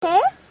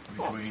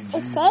between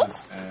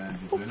Jesus and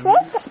his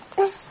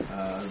enemies.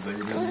 They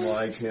didn't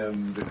like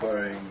him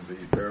declaring the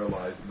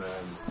paralyzed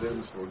man's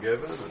sins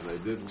forgiven, and they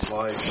didn't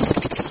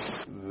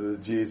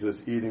like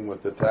Jesus eating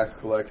with the tax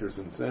collectors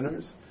and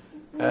sinners.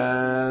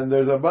 And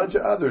there's a bunch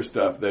of other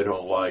stuff they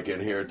don't like in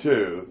here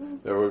too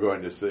that we're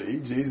going to see.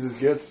 Jesus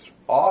gets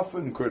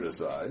often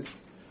criticized,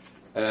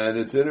 and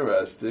it's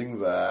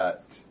interesting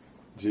that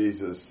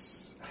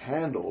Jesus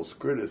handles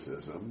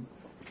criticism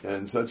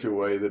in such a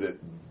way that it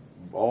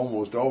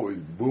almost always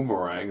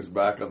boomerangs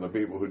back on the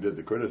people who did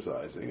the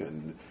criticizing,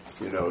 and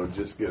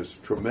just gives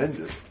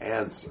tremendous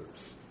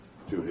answers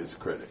to his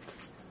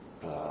critics.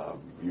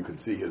 You can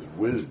see his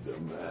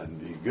wisdom,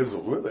 and he gives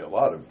really a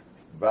lot of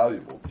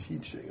valuable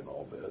teaching in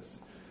all this.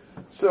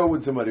 So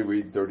would somebody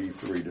read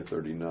 33 to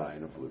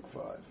 39 of Luke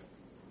 5?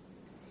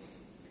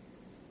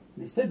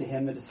 And he said to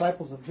him, the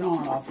disciples of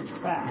John often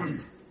fast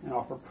and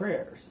offer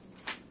prayers.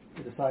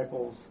 The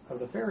disciples of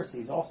the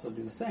Pharisees also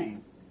do the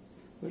same,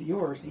 but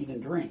yours eat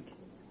and drink.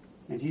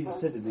 And Jesus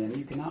said to them,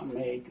 you cannot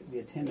make the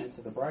attendants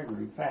of the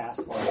bridegroom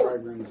fast while the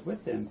bridegroom is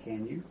with them,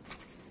 can you?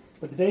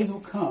 But the days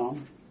will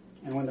come,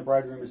 and when the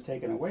bridegroom is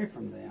taken away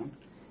from them,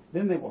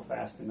 then they will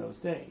fast in those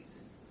days.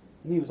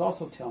 And he was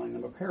also telling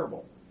them a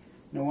parable.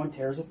 No one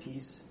tears a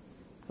piece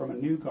from a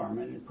new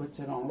garment and puts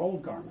it on an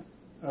old garment.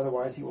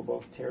 Otherwise he will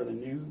both tear the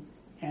new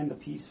and the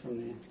piece from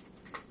the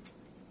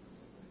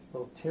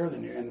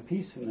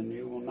piece from the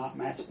new will not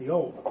match the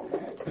old.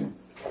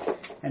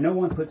 And no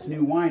one puts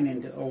new wine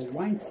into old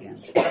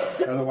wineskins.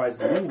 Otherwise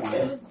the new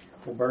wine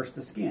will burst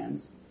the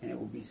skins, and it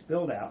will be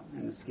spilled out,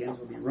 and the skins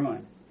will be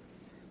ruined.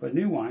 But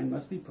new wine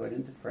must be put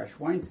into fresh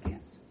wineskins.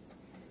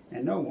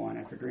 And no one,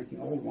 after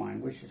drinking old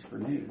wine, wishes for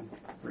new,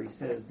 for he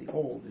says the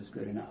old is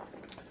good enough.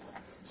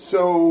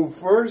 So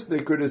first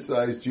they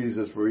criticized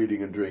Jesus for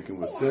eating and drinking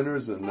with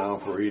sinners, and now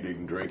for eating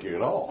and drinking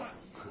at all.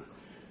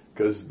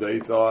 Because they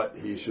thought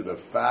he should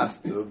have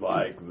fasted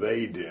like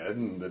they did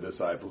and the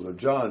disciples of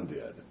John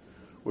did.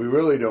 We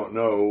really don't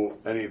know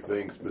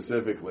anything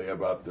specifically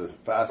about the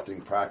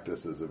fasting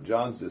practices of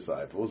John's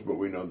disciples, but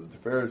we know that the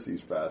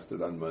Pharisees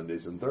fasted on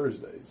Mondays and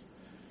Thursdays.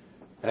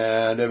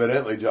 And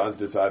evidently John's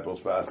disciples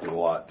fasted a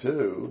lot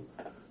too.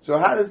 So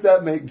how does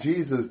that make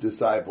Jesus'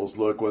 disciples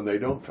look when they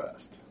don't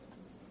fast?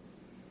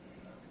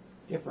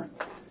 Different.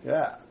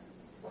 Yeah.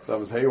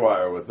 Something's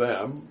haywire with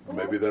them.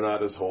 Maybe they're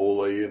not as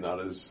holy and not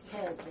as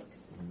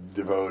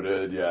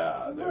devoted.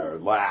 Yeah, they're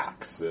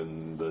lax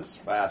in this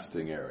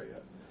fasting area.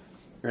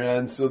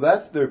 And so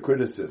that's their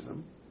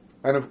criticism.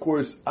 And of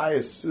course, I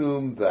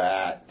assume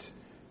that,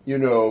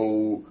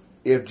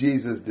 if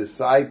Jesus'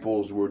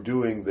 disciples were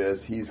doing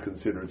this, he's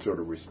considered sort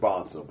of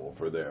responsible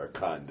for their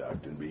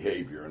conduct and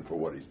behavior and for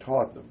what he's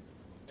taught them.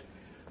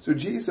 So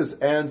Jesus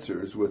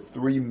answers with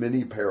 3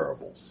 mini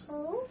parables.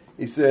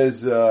 He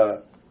says,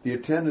 the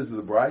attendants of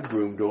the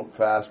bridegroom don't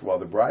fast while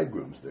the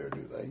bridegroom's there,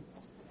 do they?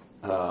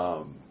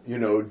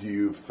 Do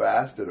you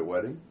fast at a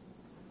wedding?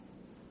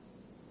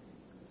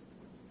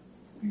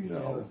 You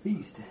have a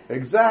feast.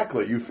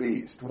 Exactly, you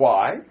feast.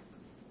 Why?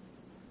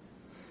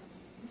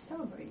 You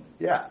celebrate.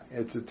 Yeah,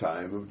 it's a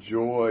time of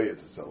joy,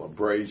 it's a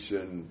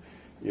celebration,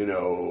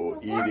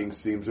 eating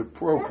seems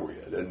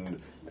appropriate,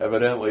 and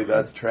evidently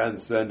that's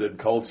transcended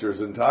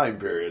cultures and time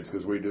periods,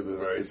 because we do the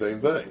very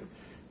same thing.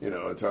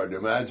 It's hard to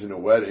imagine a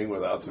wedding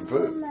without some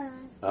food.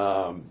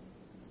 And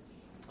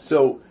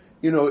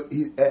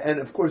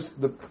of course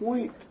the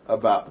point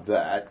about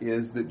that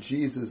is that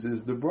Jesus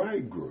is the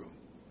bridegroom.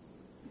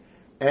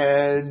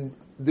 And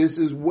this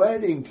is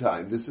wedding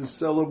time. This is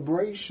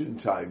celebration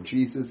time.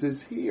 Jesus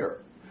is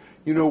here.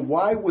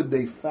 Why would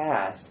they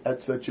fast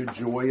at such a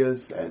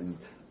joyous and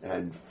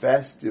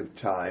festive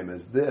time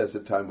as this, a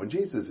time when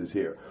Jesus is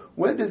here?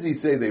 When does he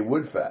say they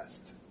would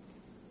fast?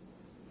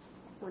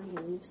 When he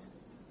leaves.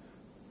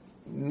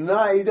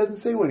 No, he doesn't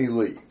say when he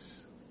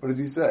leaves. What does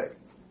he say?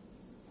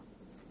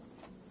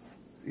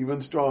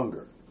 Even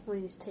stronger.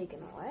 When he's taken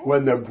away?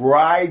 When the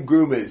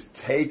bridegroom is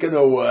taken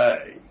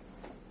away.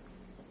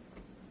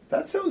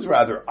 That sounds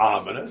rather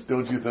ominous,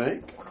 don't you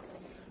think?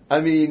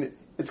 I mean,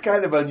 it's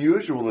kind of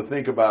unusual to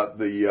think about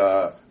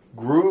the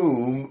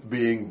groom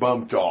being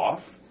bumped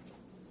off.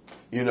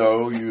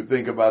 You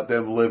think about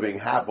them living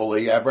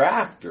happily ever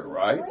after,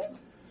 right?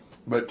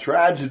 But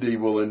tragedy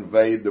will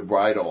invade the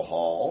bridal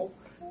hall,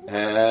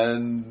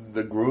 and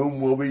the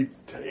groom will be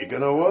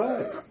taken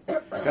away.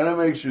 Kind of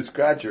makes you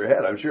scratch your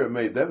head. I'm sure it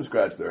made them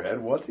scratch their head.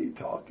 What's he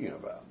talking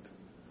about?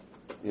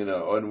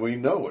 And we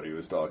know what he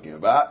was talking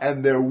about.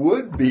 And there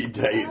would be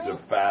days of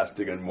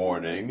fasting and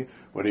mourning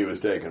when he was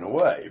taken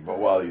away. But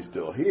while he's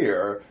still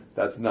here,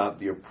 that's not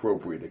the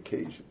appropriate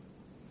occasion.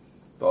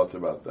 Thoughts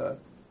about that?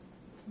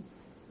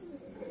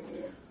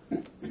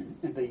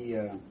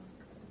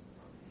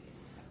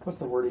 What's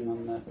the wording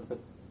on that? But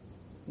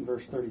in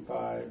verse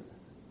 35,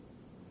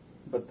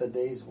 but the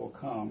days will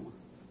come.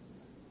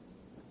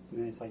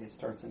 And then it's like it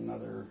starts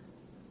another,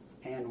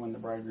 and when the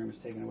bridegroom is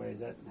taken away. Is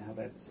that how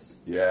that's...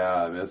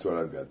 Yeah, that's what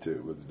I've got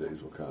too. But the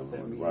days will come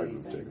when the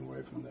bridegroom is taken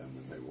away from them,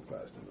 and they will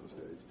fast in those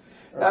days.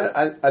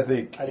 I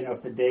think... I don't know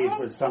if the days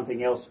was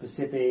something else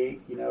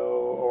specific,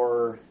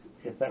 or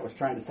that was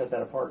trying to set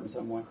that apart in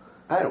some way.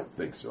 I don't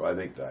think so. I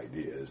think the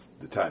idea is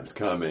the time's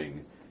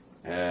coming,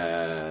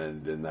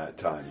 and in that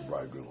time the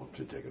bridegroom will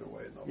be taken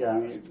away. Yeah, I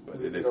mean,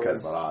 but it is kind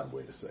of an odd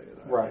way to say it.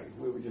 Right.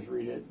 We would just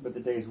read it, but the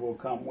days will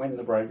come when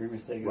the bridegroom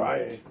is taken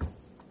away.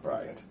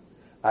 Right.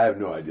 I have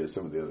no idea.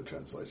 Some of the other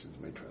translations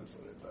may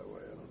translate it that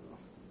way. I don't know.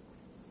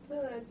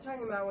 So it's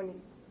talking about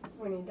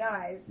when he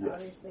dies, Yes.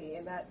 obviously,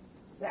 and that's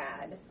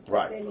sad.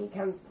 Right. Then he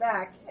comes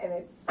back and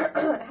it's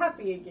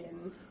happy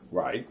again.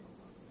 Right.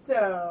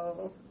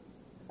 So,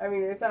 I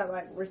mean, it's not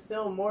like we're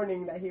still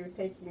mourning that he was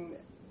taken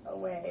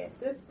away at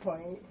this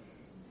point.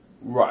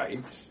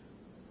 Right.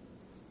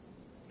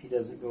 He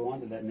doesn't go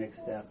on to that next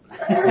step.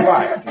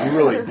 Right. He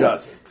really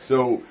doesn't.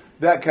 So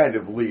that kind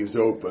of leaves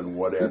open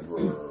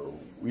whatever.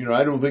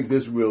 I don't think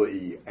this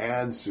really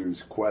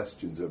answers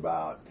questions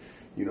about,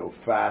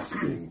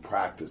 fasting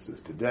practices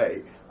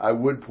today. I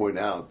would point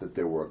out that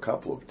there were a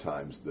couple of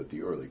times that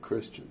the early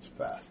Christians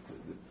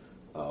fasted,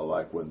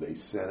 like when they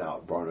sent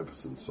out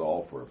Barnabas and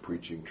Saul for a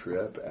preaching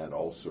trip, and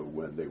also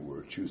when they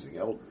were choosing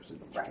elders in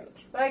each Right.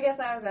 church. But I guess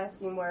I was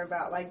asking more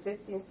about, this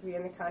seems to be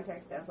in the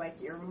context of,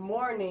 you're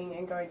mourning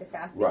and going to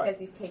fast Right. because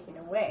he's taken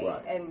away.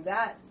 Right. And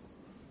that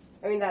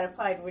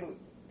applied when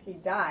he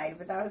died,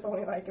 but that was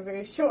only, a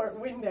very short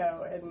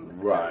window.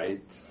 And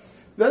Right.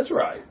 That's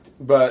right.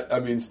 But,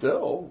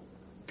 still,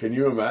 can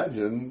you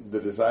imagine the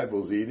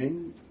disciples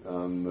eating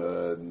on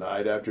the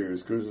night after he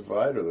was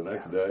crucified or the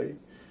next day?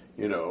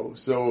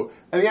 So,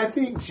 I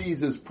think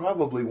Jesus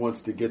probably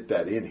wants to get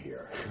that in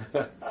here.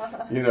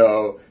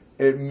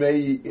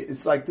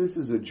 It's like this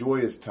is a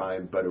joyous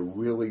time, but a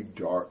really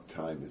dark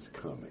time is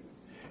coming.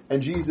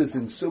 And Jesus,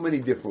 in so many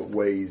different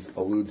ways,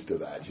 alludes to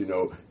that.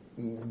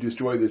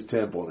 Destroy this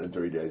temple, and in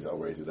 3 days I'll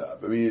raise it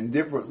up. In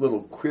different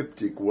little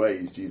cryptic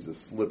ways, Jesus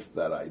slips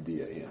that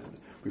idea in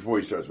before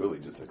he starts really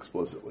just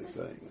explicitly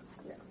saying it.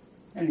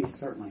 And he's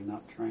certainly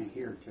not trying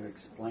here to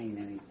explain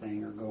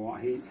anything or go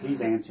on.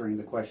 He's answering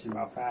the question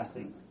about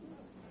fasting.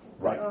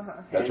 Right.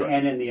 That's and, right.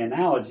 And in the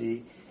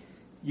analogy,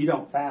 you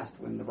don't fast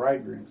when the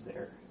bridegroom's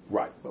there.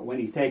 Right. But when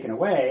he's taken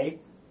away,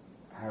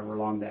 however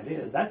long that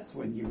is, that's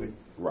when you would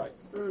Right.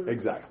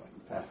 Exactly.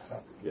 fast.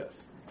 Yes.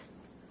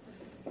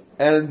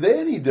 And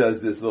then he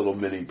does this little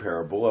mini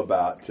parable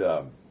about,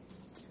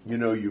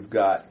 you've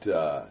got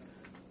the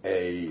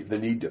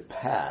need to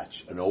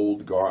patch an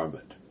old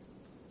garment.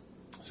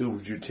 So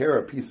would you tear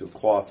a piece of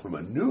cloth from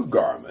a new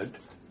garment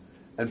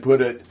and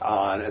put it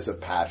on as a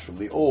patch from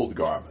the old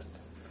garment?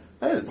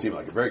 That doesn't seem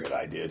like a very good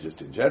idea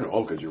just in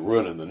general, because you're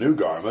ruining the new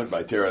garment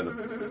by tearing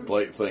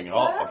the thing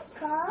off.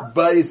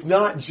 But it's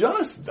not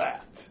just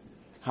that.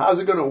 How's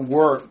it going to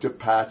work to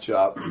patch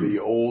up the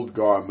old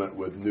garment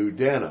with new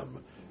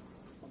denim?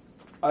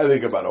 I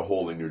think about a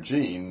hole in your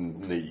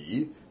jean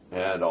knee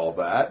and all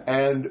that,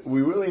 and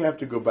we really have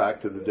to go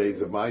back to the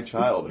days of my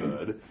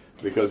childhood,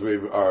 because we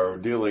are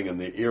dealing in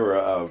the era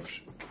of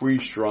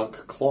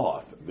pre-shrunk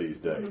cloth these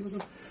days.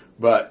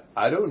 But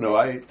I don't know,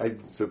 I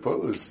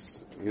suppose,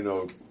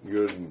 you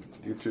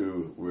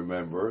two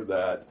remember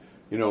that,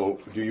 do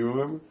you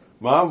remember?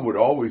 Mom would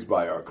always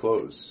buy our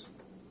clothes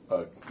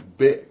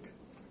big,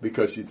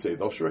 because she'd say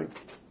they'll shrink.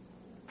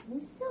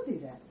 We still do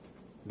that.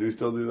 Do you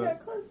still do Yeah,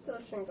 that? clothes still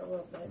shrink a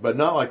little bit. But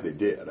not like they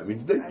did.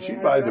 She'd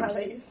I buy don't know them. how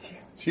they used to.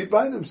 She'd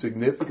buy them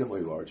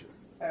significantly larger.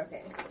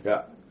 Okay.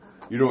 Yeah.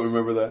 You don't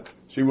remember that?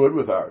 She would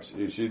with ours.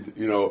 She'd,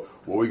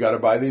 we got to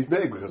buy these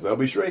big because they'll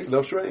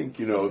shrink.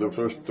 The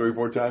first 3 or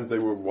 4 times they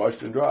were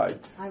washed and dried.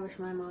 I wish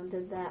my mom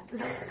did that.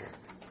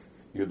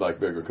 You'd like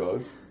bigger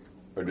clothes?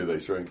 Or do they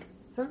shrink?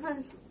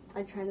 Sometimes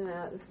I try them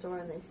out at the store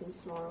and they seem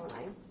smaller when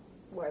I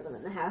wear them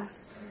in the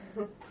house.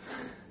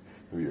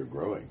 Maybe you're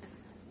growing.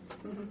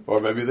 Or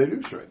maybe they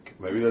do shrink.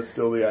 Maybe that's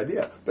still the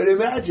idea. But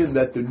imagine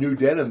that the new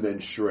denim then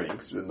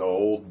shrinks and the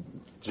old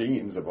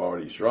jeans have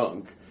already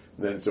shrunk.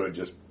 Then so it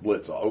just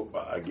splits out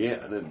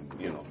again, and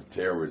the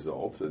tear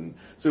results, and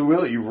so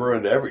really you've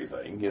ruined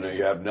everything.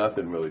 You have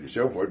nothing really to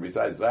show for it.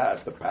 Besides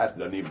that, the patch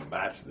doesn't even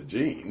match the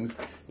jeans.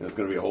 It's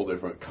going to be a whole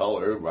different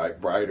color,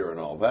 brighter, and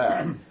all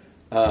that.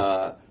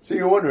 So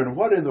you're wondering,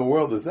 what in the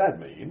world does that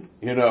mean?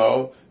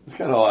 It's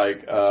kind of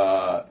like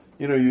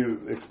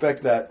you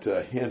expect that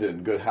hint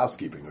in Good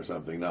Housekeeping or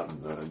something, not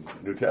in the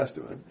New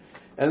Testament.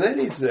 And then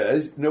he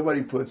says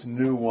nobody puts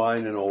new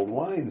wine in old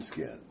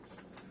wineskins.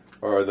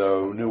 Or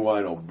the new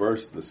wine will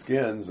burst the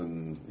skins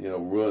and,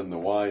 ruin the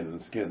wine and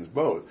the skins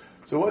both.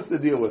 So what's the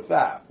deal with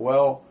that?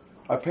 Well,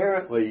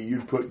 apparently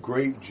you'd put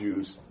grape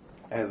juice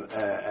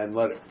and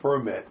let it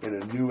ferment in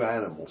a new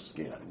animal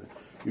skin.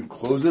 You'd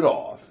close it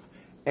off.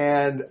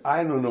 And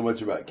I don't know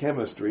much about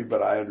chemistry,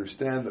 but I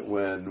understand that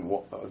when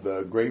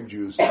the grape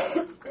juice,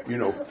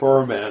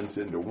 ferments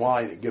into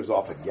wine, it gives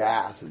off a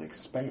gas and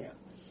expands.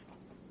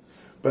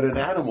 But an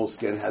animal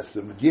skin has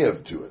some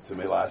give to it,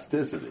 some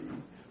elasticity.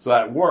 So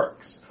that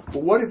works.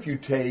 But what if you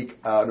take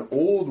an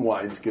old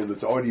wineskin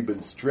that's already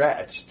been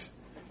stretched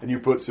and you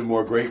put some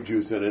more grape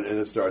juice in it and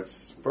it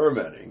starts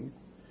fermenting?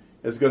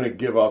 It's going to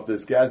give off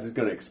this gas, it's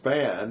going to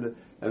expand,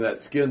 and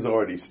that skin's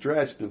already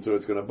stretched, and so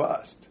it's going to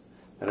bust,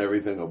 and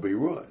everything will be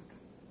ruined.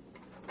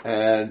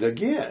 And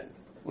again,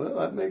 Well,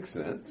 that makes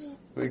sense.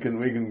 We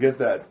can get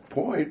that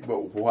point,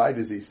 but why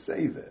does he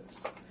say this?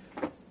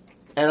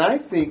 And I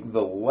think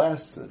the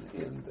lesson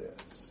in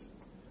this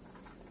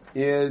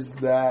is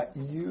that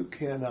you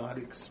cannot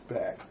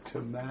expect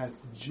to match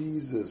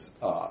Jesus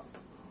up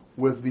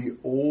with the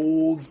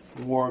old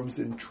forms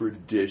and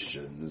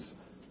traditions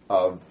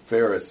of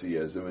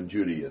Phariseeism and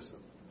Judaism.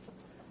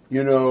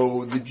 You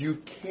know,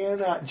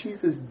 that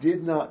Jesus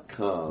did not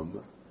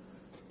come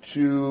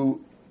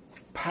to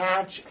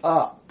patch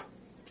up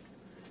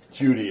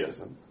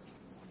Judaism.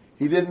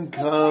 He didn't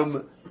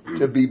come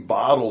to be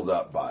bottled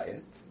up by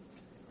it.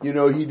 You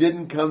know, he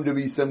didn't come to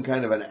be some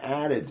kind of an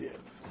additive.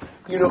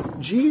 You know,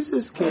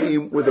 Jesus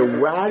came with a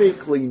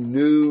radically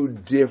new,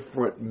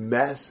 different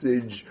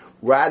message,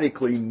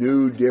 radically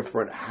new,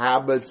 different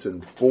habits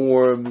and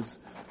forms.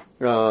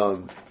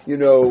 You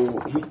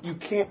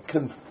can't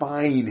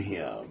confine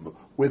him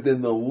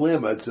within the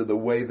limits of the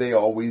way they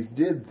always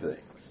did things.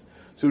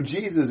 So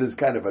Jesus is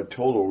kind of a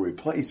total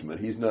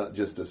replacement. He's not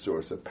just a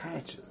source of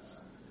patches,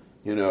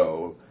 you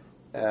know.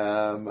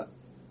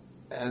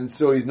 And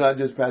so he's not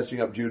just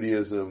patching up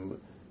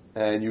Judaism,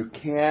 and you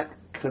can't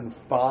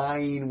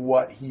confine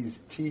what he's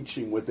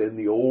teaching within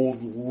the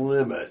old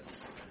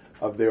limits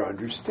of their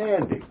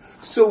understanding.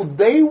 So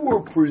they were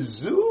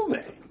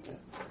presuming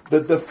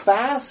that the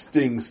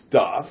fasting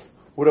stuff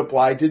would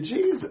apply to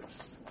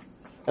Jesus.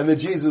 And that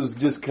Jesus would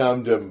just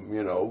come to,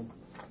 you know,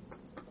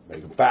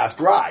 make a fast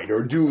right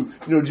or do,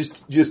 you know,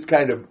 just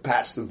kind of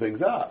patch some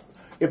things up.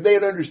 If they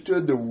had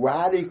understood the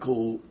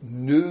radical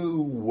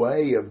new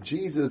way of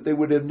Jesus, they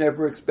would have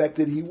never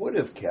expected he would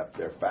have kept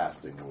their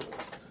fasting rules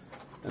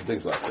and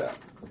things like that.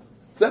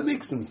 Does that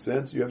make some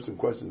sense? You have some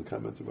questions and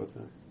comments about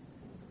that?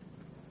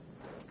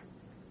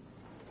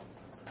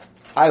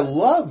 I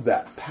love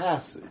that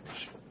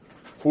passage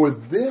for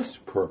this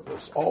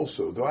purpose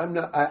also, though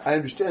I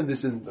understand this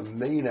isn't the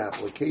main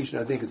application.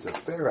 I think it's a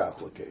fair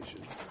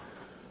application.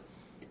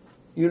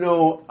 You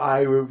know,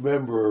 I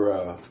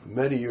remember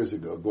many years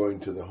ago going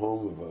to the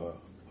home of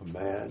a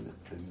man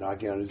and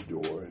knocking on his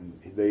door, and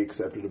they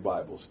accepted a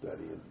Bible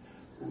study.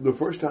 And the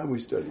first time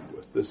we studied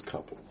with this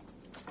couple,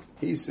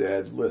 he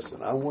said,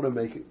 listen, I want to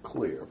make it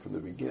clear from the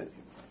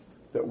beginning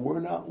that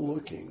we're not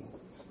looking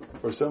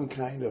for some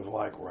kind of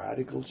like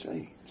radical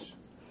change.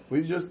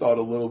 We just thought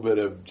a little bit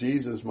of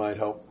Jesus might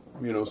help,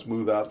 you know,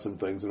 smooth out some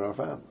things in our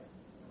family.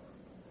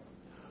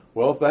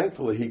 Well,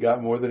 thankfully, he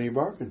got more than he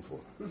bargained for.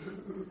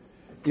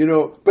 You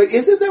know, but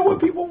isn't that what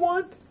people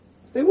want?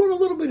 They want a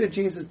little bit of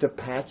Jesus to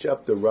patch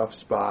up the rough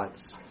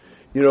spots.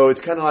 You know,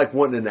 it's kind of like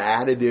wanting an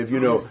additive.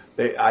 You know,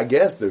 I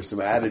guess there's some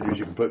additives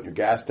you can put in your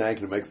gas tank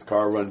and it makes the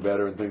car run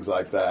better and things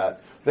like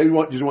that. They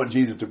just want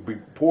Jesus to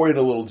pour in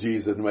a little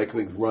Jesus and make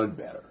things run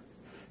better.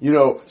 You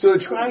know, so they're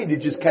trying to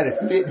just kind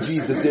of fit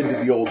Jesus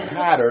into the old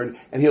pattern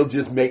and he'll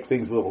just make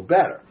things a little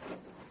better.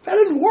 That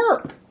didn't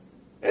work.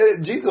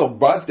 Jesus will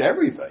bust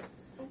everything.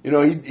 You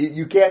know,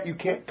 you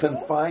can't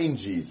confine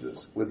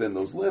Jesus within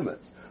those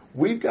limits.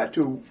 We've got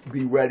to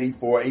be ready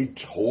for a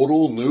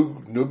total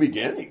new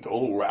beginning,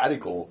 total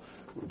radical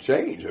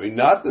change. I mean,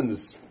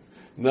 nothing's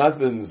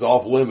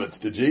off limits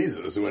to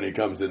Jesus when he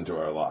comes into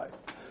our life.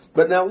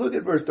 But now look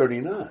at verse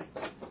 39.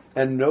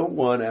 And no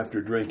one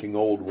after drinking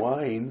old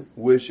wine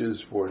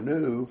wishes for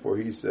new, for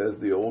he says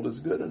the old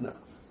is good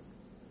enough.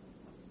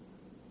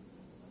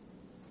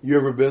 You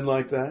ever been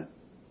like that?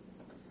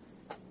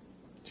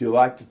 Do you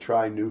like to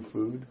try new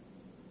food?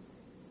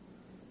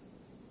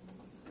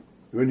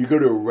 When you go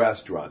to a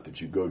restaurant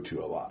that you go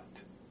to a lot,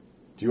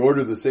 do you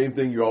order the same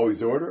thing you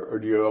always order, or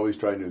do you always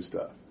try new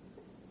stuff?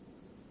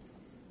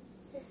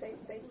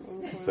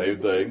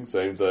 Same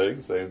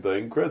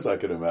thing. Chris, I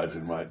can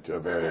imagine, might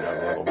vary it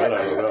a little bit.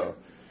 I don't know.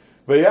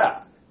 But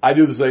yeah, I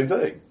do the same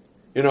thing.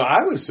 You know,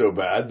 I was so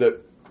bad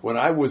that when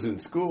I was in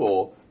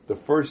school, the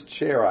first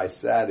chair I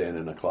sat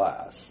in a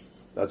class,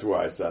 that's where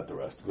I sat the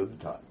rest of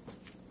the time.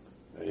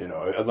 You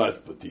know, unless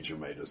the teacher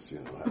made us, you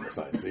know, have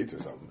assigned seats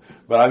or something.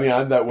 But I mean,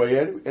 I'm that way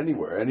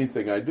anywhere,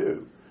 anything I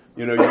do.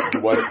 You know,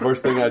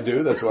 first thing I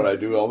do, that's what I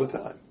do all the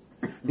time.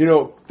 You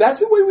know, that's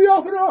the way we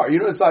often are. You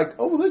know, it's like,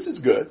 oh, well, this is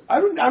good.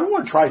 I don't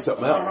want to try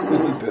something else.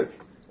 This is good.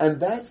 And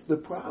that's the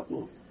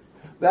problem.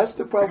 That's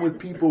the problem with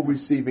people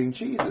receiving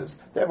Jesus.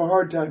 They have a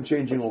hard time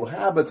changing old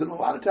habits, and a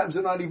lot of times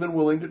they're not even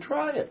willing to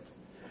try it.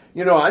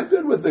 You know, I'm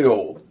good with the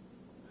old.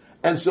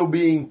 And so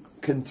being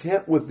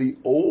content with the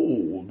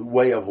old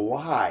way of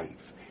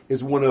life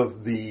is one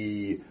of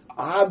the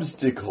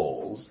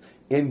obstacles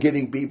in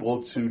getting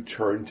people to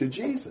turn to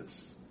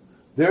Jesus.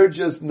 They're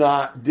just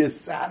not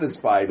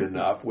dissatisfied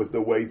enough with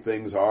the way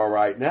things are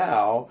right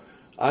now.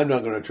 I'm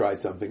not going to try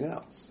something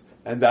else.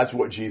 And that's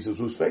what Jesus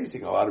was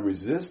facing, a lot of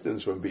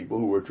resistance from people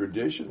who were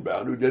tradition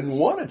bound, who didn't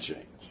want to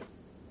change.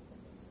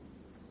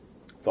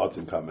 Thoughts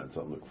and comments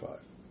on Luke 5.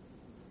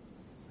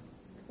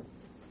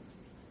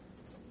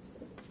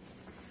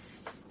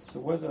 So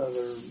what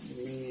other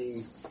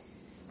meaning?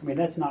 I mean,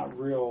 that's not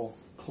real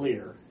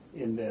clear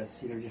in this.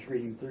 You know, just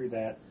reading through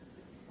that,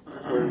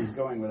 where he's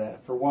going with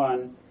that. For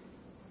one,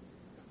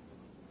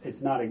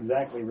 it's not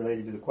exactly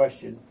related to the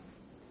question.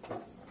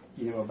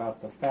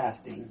 about the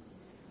fasting.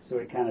 So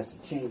it kind of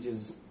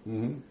changes.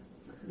 Mm-hmm.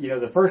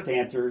 The first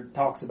answer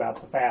talks about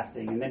the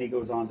fasting, and then he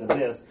goes on to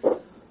this,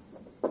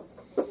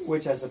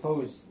 which I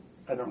suppose,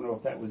 I don't know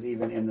if that was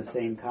even in the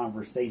same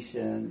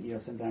conversation.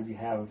 Sometimes you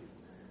have...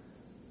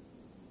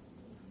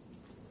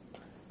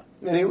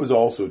 And he was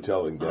also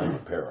telling them a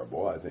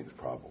parable, I think is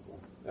probable.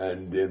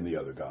 And in the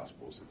other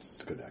Gospels,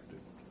 it's connected.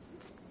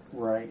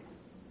 Right.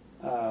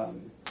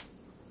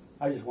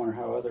 I just wonder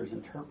how others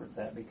interpret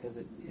that, because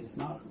it's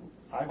not,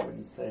 I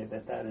wouldn't say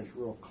that is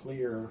real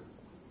clear.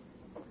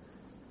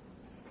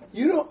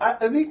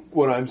 I think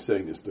what I'm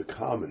saying is the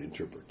common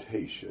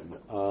interpretation.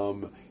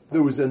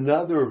 There was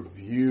another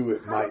view,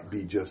 it might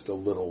be just a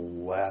little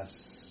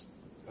less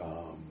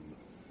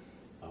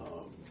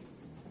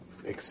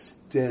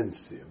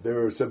extensive.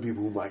 There are some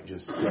people who might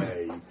just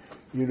say,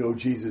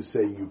 Jesus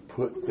saying you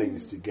put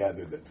things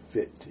together that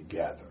fit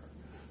together.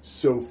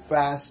 So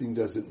fasting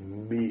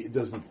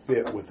doesn't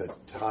fit with a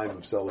time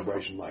of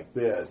celebration like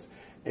this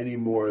any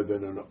more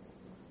than a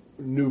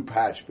new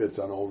patch fits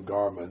on old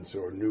garments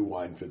or new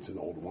wine fits in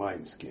old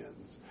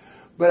wineskins.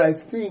 But I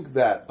think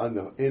that on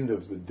the end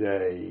of the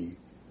day,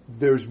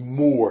 there's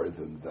more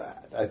than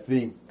that. I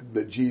think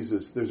that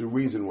there's a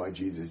reason why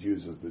Jesus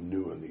uses the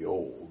new and the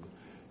old.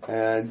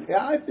 And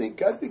I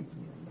think,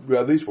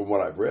 well, at least from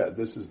what I've read,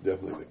 this is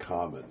definitely the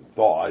common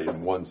thought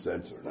in one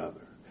sense or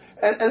another.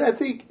 And I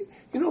think,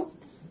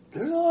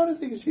 there's a lot of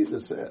things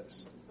Jesus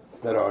says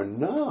that are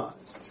not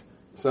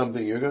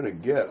something you're going to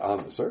get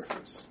on the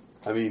surface.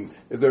 I mean,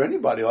 is there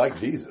anybody like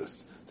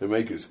Jesus to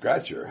make you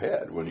scratch your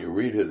head when you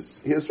read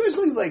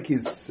especially like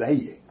his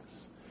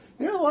sayings?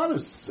 A lot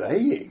of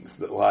sayings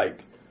that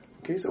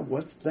okay, so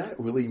what's that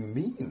really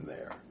mean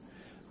there?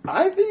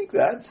 I think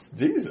that's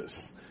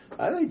Jesus.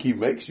 I think he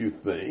makes you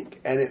think,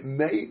 and it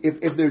may,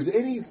 if there's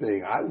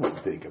anything I would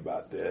think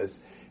about this,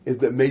 is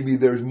that maybe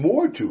there's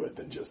more to it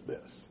than just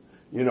this.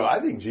 I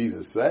think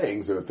Jesus'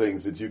 sayings are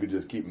things that you could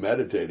just keep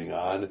meditating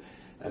on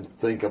and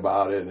think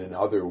about it in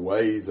other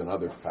ways and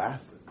other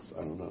facets.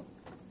 I don't know.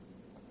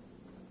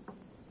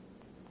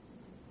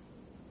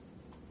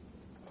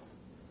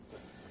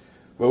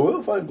 Well,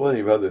 we'll find plenty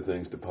of other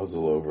things to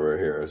puzzle over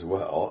here as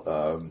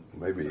well,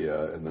 maybe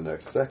in the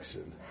next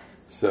section.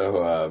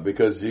 So,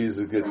 because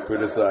Jesus gets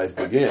criticized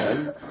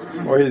again,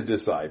 or his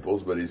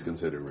disciples, but he's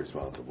considered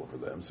responsible for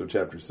them. So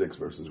chapter 6,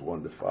 verses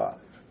 1 to 5.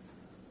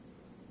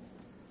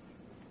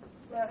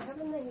 Now it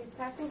happened that he was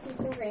passing through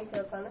some grain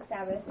fields on the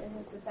Sabbath, and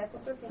his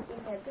disciples were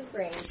picking heads of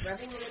grain,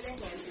 rubbing them in their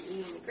hands, and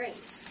eating the grain.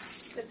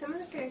 But some of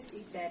the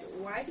Pharisees said,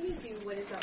 "Why do you do what is not